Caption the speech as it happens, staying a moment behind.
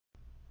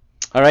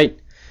All right.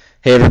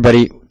 Hey,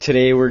 everybody.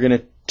 Today we're going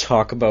to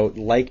talk about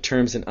like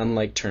terms and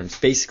unlike terms.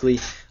 Basically,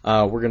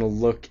 we're going to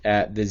look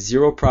at the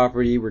zero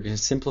property. We're going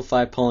to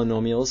simplify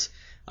polynomials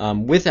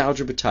with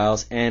algebra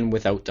tiles and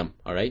without them.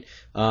 All right.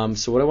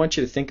 So what I want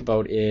you to think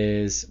about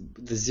is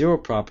the zero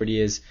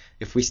property is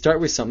if we start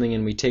with something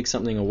and we take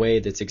something away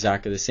that's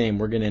exactly the same,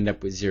 we're going to end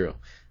up with zero.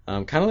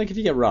 Kind of like if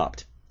you get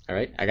robbed. All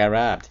right. I got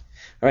robbed.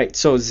 All right.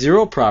 So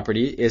zero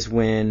property is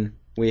when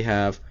we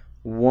have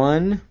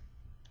one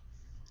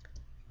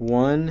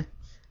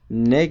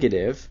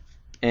negative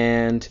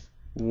and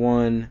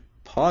one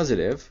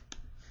positive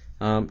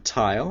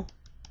tile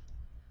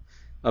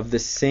of the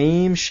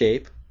same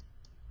shape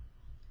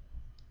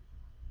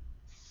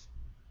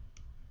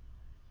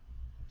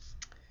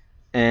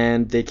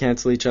and they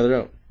cancel each other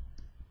out.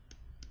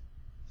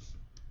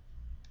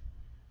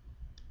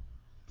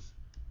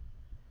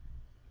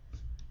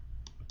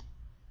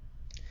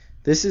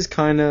 This is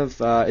kind of,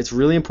 it's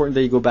really important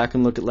that you go back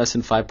and look at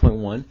lesson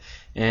 5.1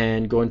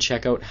 and go and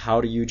check out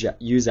how to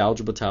use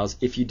algebra tiles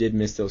if you did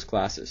miss those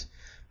classes.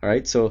 All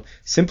right, so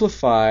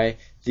simplify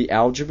the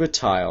algebra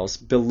tiles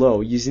below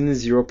using the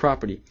zero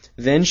property.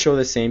 Then show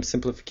the same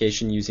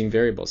simplification using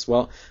variables.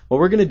 Well, what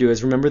we're going to do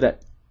is remember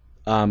that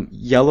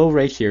yellow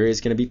right here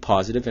is going to be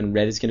positive and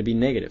red is going to be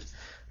negative.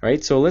 All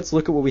right, so let's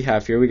look at what we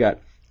have here. We got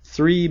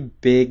three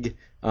big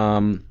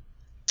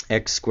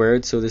x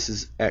squared, so this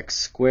is x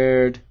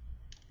squared,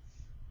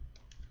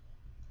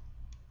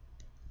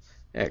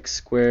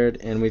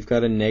 and we've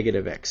got a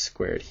negative x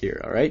squared here.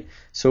 All right,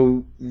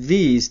 so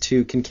these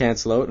two can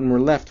cancel out and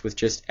we're left with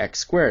just x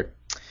squared.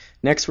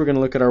 Next we're going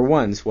to look at our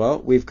ones. Well,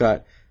 we've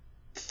got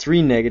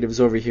three negatives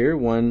over here,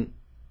 1,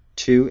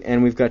 2,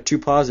 and we've got two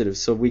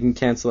positives, so we can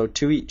cancel out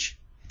 2 each,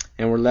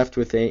 and we're left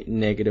with a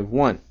negative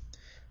 1.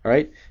 All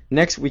right,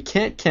 next we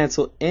can't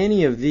cancel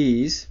any of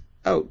these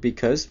out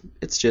because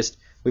it's just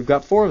we've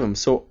got 4 of them.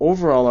 So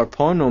overall our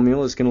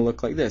polynomial is going to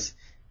look like this: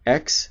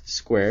 x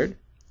squared,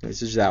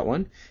 this is that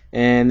one,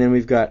 and then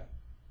we've got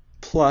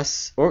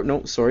minus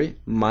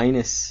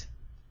 4x,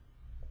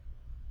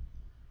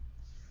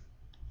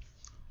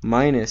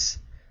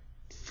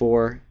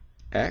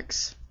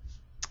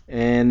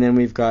 and then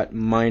we've got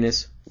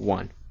minus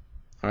 1.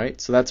 All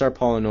right, so that's our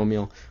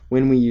polynomial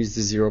when we use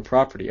the zero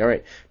property. All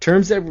right,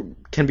 terms that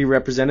can be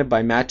represented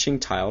by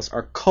matching tiles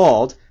are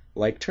called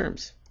like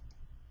terms.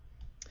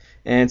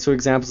 And so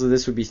examples of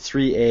this would be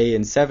 3a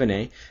and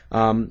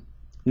 7a.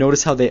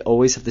 Notice how they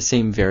always have the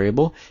same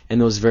variable,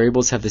 and those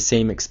variables have the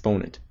same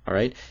exponent. All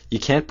right, you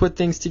can't put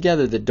things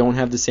together that don't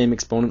have the same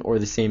exponent or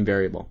the same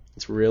variable.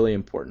 It's really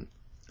important.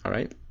 All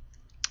right,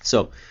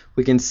 so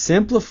we can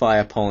simplify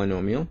a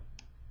polynomial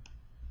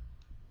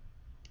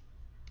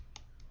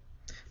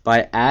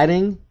by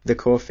adding the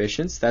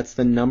coefficients. That's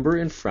the number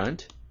in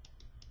front.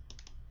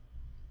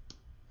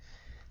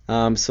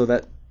 So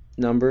that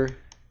number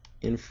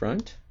in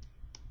front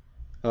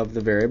of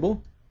the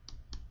variable.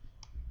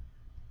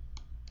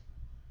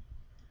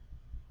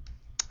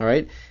 All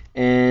right,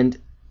 and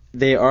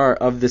they are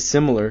of the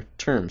similar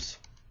terms.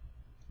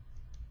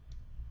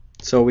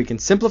 So we can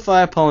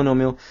simplify a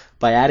polynomial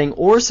by adding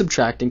or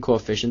subtracting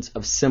coefficients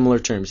of similar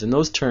terms. And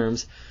those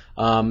terms,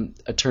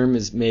 a term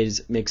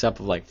makes up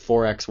of like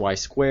 4xy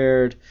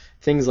squared,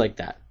 things like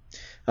that.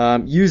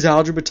 Use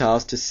algebra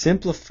tiles to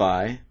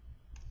simplify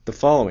the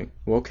following.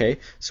 Okay,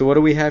 so what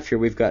do we have here?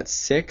 We've got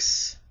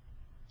 6.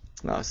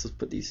 Let's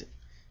put these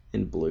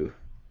in blue.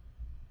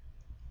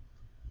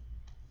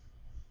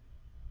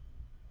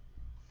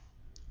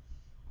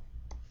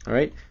 All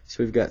right,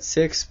 so we've got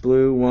 6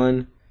 blue,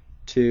 1,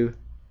 2,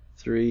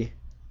 3,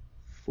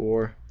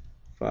 4,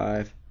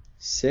 5,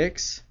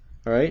 6.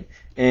 All right,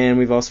 and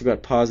we've also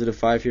got positive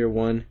 5 here,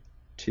 1,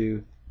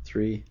 2,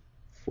 3,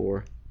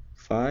 4,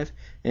 5.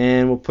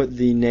 And we'll put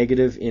the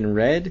negative in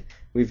red.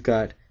 We've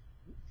got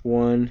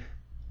 1,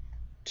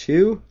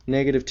 2,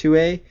 negative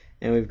 2a,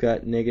 and we've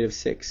got negative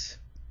 6.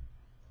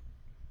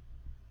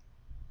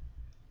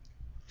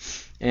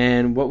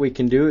 And what we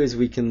can do is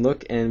we can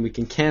look and we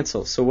can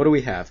cancel. So what do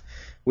we have?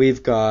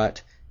 We've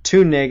got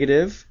 2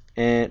 negative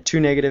a and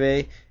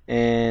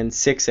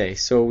 6a.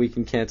 So we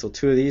can cancel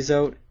 2 of these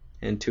out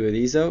and 2 of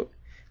these out.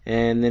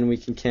 And then we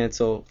can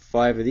cancel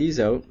 5 of these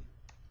out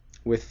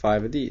with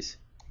 5 of these.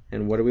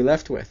 And what are we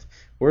left with?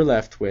 We're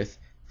left with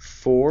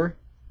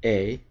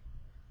 4a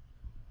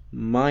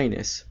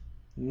minus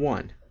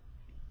 1.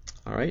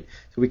 All right?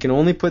 So we can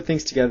only put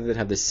things together that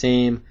have the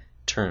same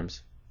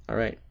terms. All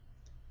right?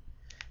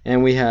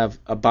 And we have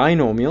a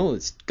binomial.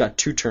 It's got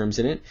 2 terms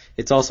in it.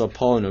 It's also a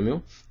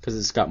polynomial because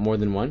it's got more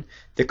than one.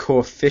 The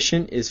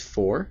coefficient is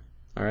 4.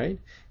 All right,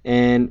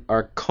 and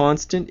our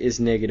constant is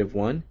negative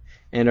 1,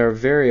 and our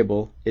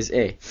variable is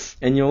a.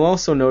 And you'll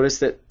also notice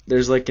that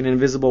there's like an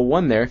invisible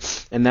 1 there,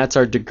 and that's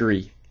our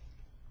degree.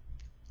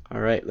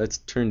 All right, let's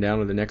turn down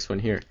to the next one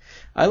here.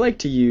 I like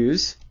to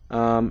use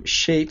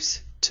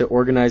shapes to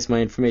organize my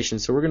information.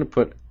 So we're going to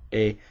put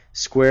a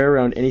square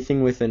around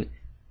anything with an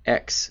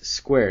x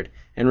squared.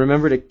 And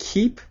remember to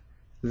keep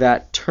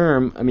that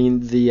term,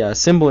 the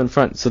symbol in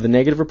front, so the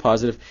negative or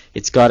positive,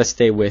 it's got to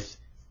stay with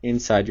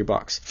inside your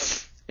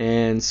box.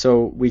 And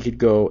so we could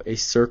go a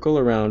circle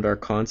around our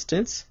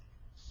constants,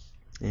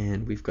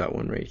 and we've got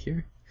one right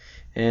here.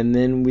 And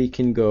then we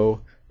can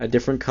go a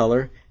different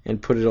color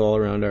and put it all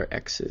around our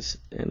x's.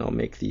 And I'll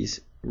make these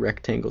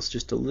rectangles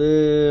just a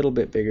little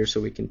bit bigger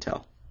so we can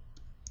tell.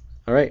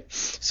 Alright,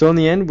 so in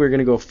the end we're going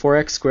to go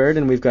 4x squared,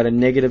 and we've got a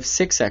negative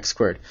 6x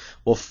squared.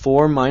 Well,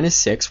 4 minus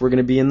 6, we're going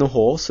to be in the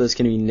hole, so it's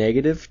going to be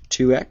negative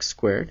 2x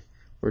squared.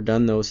 We're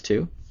done those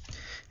two.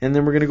 And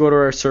then we're going to go to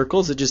our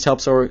circles. It just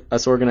helps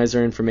us organize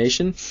our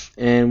information.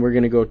 And we're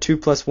going to go 2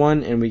 plus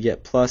 1, and we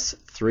get plus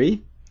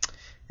 3.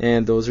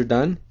 And those are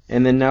done.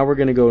 And then now we're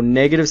going to go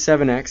negative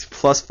 7x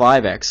plus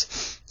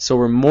 5x. So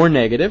we're more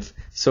negative.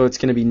 So it's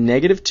going to be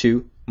negative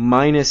 2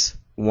 minus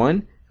 1.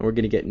 And we're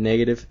going to get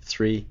negative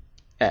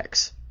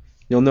 3x.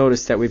 You'll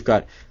notice that we've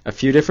got a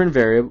few different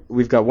variables.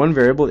 We've got one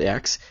variable,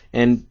 x,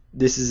 and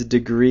this is a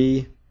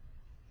degree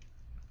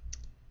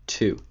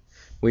 2.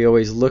 We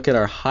always look at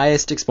our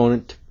highest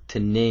exponent to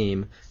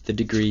name the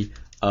degree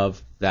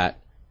of that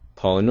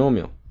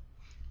polynomial.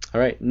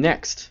 Alright,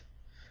 next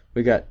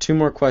we got two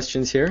more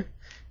questions here,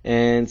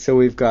 and so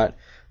we've got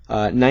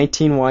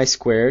 19y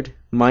squared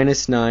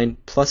minus 9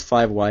 plus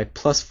 5y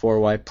plus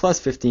 4y plus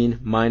 15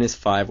 minus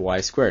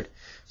 5y squared.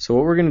 So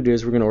what we're going to do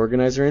is we're going to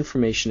organize our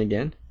information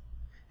again.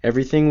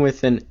 Everything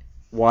with an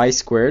y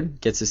squared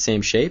gets the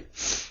same shape,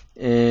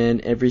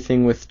 and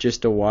everything with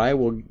just a y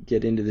will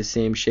get into the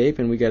same shape,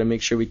 and we got to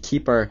make sure we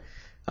keep our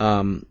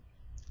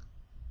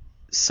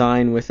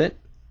sign with it.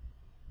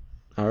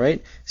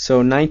 Alright,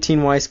 so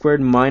 19y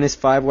squared minus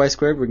 5y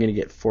squared, we're going to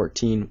get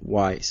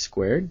 14y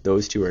squared.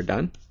 Those two are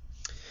done.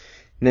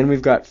 And then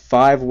we've got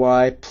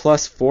 5y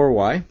plus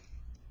 4y,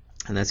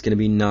 and that's going to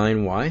be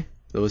 9y.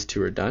 Those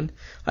two are done.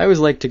 I always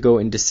like to go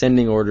in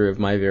descending order of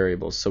my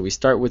variables. So we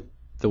start with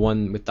the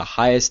one with the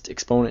highest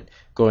exponent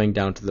going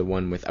down to the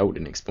one without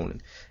an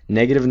exponent.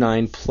 Negative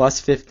 9 plus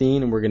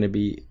 15, and we're going to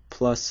be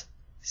plus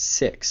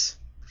 6.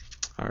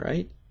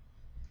 Alright,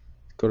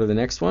 go to the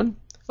next one.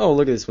 Oh,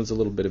 look at this one's a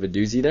little bit of a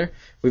doozy there.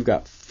 We've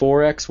got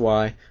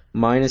 4xy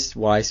minus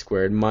y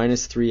squared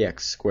minus 3x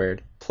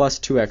squared plus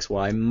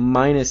 2xy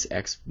minus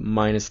x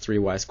minus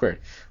 3y squared.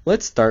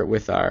 Let's start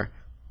with our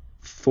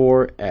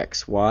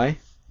 4xy,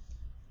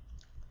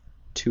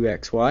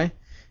 2xy,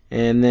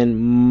 and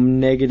then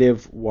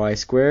negative y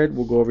squared.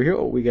 We'll go over here.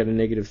 Oh, we got a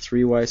negative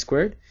 3y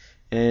squared.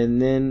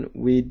 And then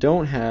we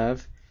don't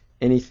have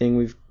anything.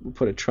 We'll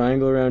put a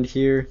triangle around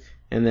here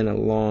and then a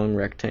long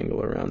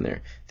rectangle around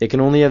there. They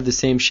can only have the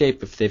same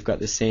shape if they've got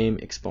the same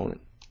exponent,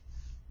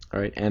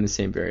 alright, and the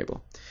same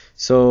variable.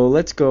 So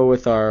let's go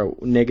with our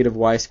negative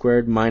y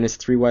squared minus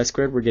 3y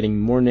squared. We're getting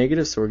more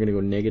negative, so we're going to go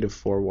negative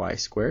 4y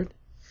squared.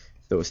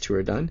 Those two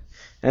are done.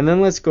 And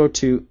then let's go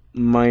to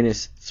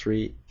minus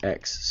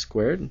 3x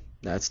squared.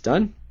 That's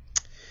done.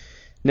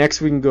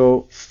 Next we can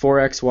go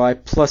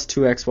 4xy plus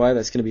 2xy.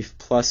 That's going to be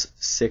plus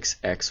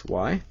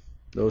 6xy.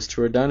 Those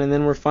two are done. And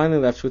then we're finally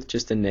left with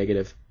just a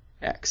negative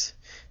x.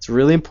 It's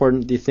really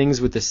important. The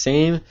things with the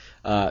same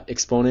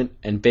exponent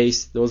and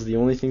base, those are the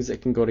only things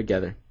that can go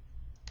together.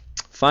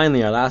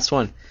 Finally, our last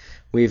one.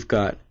 We've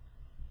got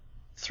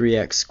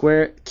 3x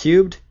squared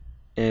cubed,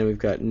 and we've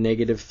got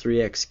negative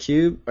 3x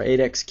cubed, or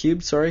 8x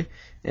cubed, sorry.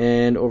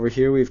 And over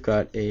here we've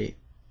got a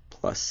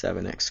plus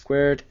 7x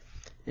squared,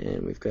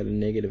 and we've got a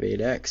negative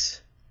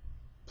 8x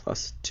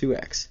plus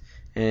 2x.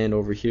 And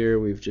over here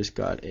we've just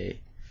got a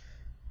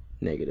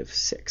negative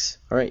 6.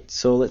 Alright,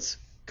 so let's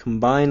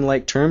combine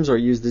like terms or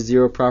use the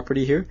zero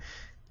property here.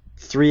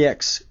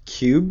 3x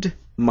cubed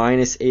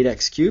minus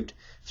 8x cubed.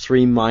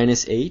 3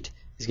 minus 8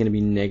 is going to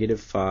be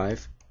negative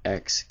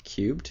 5x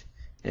cubed.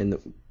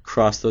 And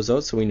cross those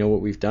out so we know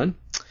what we've done.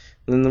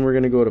 And then we're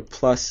going to go to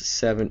plus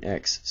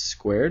 7x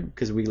squared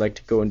because we like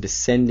to go in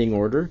descending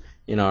order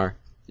in our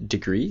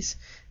degrees.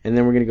 And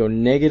then we're going to go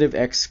negative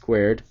x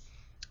squared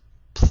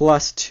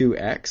plus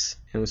 2x.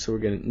 And so we're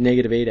going to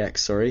negative 8x,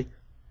 sorry,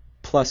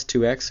 plus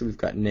 2x. So we've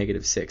got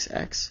negative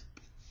 6x.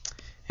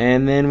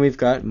 And then we've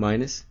got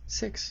minus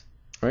 6.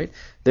 Right?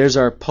 There's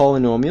our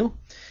polynomial.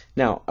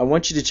 Now, I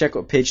want you to check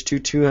out page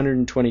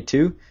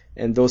 222,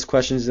 and those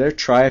questions there.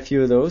 Try a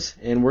few of those,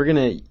 and we're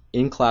going to,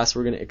 in class,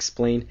 we're going to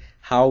explain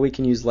how we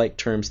can use like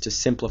terms to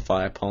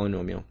simplify a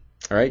polynomial.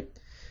 All right?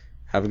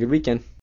 Have a good weekend.